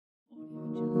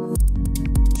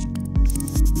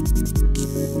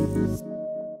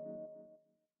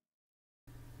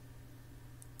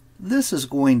This is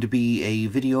going to be a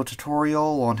video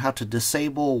tutorial on how to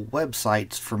disable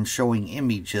websites from showing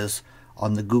images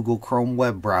on the Google Chrome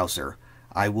web browser.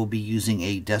 I will be using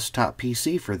a desktop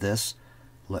PC for this.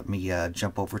 Let me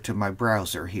jump over to my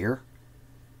browser here.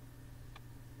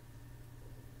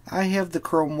 I have the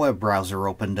Chrome web browser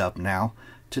opened up now.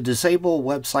 To disable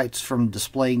websites from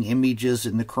displaying images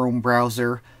in the Chrome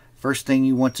browser, first thing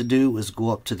you want to do is go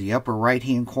up to the upper right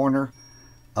hand corner,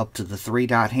 up to the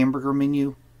three-dot hamburger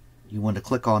menu. You want to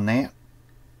click on that.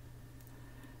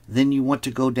 Then you want to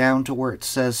go down to where it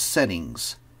says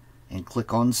Settings and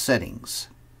click on Settings.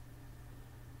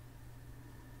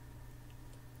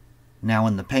 Now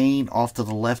in the pane off to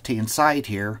the left hand side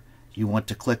here, you want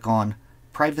to click on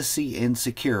Privacy and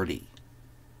Security.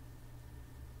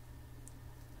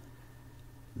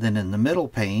 Then in the middle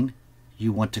pane,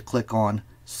 you want to click on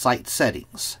Site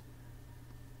Settings.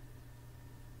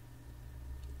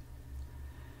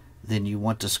 Then you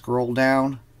want to scroll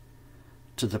down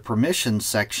to the Permissions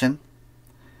section,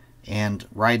 and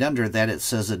right under that it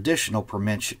says Additional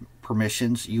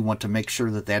Permissions. You want to make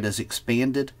sure that that is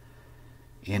expanded.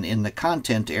 And in the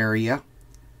Content area,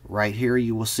 right here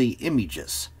you will see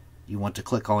Images. You want to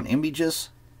click on Images,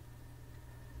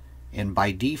 and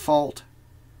by default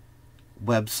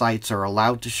websites are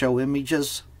allowed to show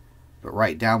images, but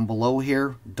right down below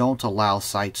here, don't allow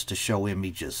sites to show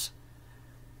images.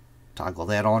 Toggle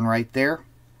that on right there,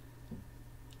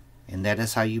 and that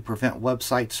is how you prevent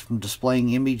websites from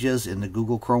displaying images in the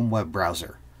Google Chrome web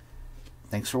browser.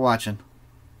 Thanks for watching.